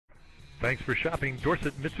Thanks for shopping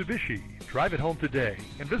Dorsett Mitsubishi. Drive it home today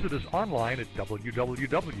and visit us online at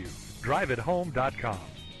www.driveithome.com.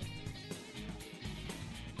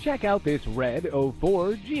 Check out this red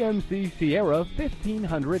 '04 GMC Sierra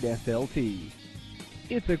 1500 SLT.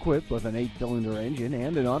 It's equipped with an 8-cylinder engine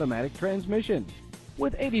and an automatic transmission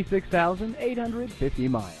with 86,850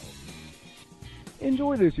 miles.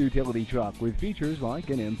 Enjoy this utility truck with features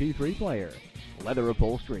like an MP3 player, leather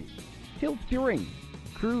upholstery, tilt steering,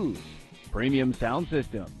 cruise, premium sound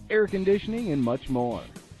system, air conditioning, and much more.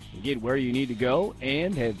 Get where you need to go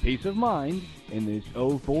and have peace of mind in this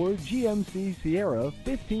 '04 GMC Sierra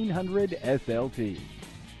 1500 SLT.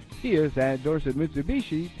 See us at Dorsett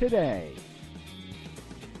Mitsubishi today.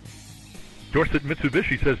 Dorsett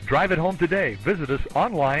Mitsubishi says drive it home today. Visit us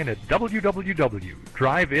online at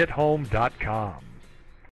www.driveithome.com.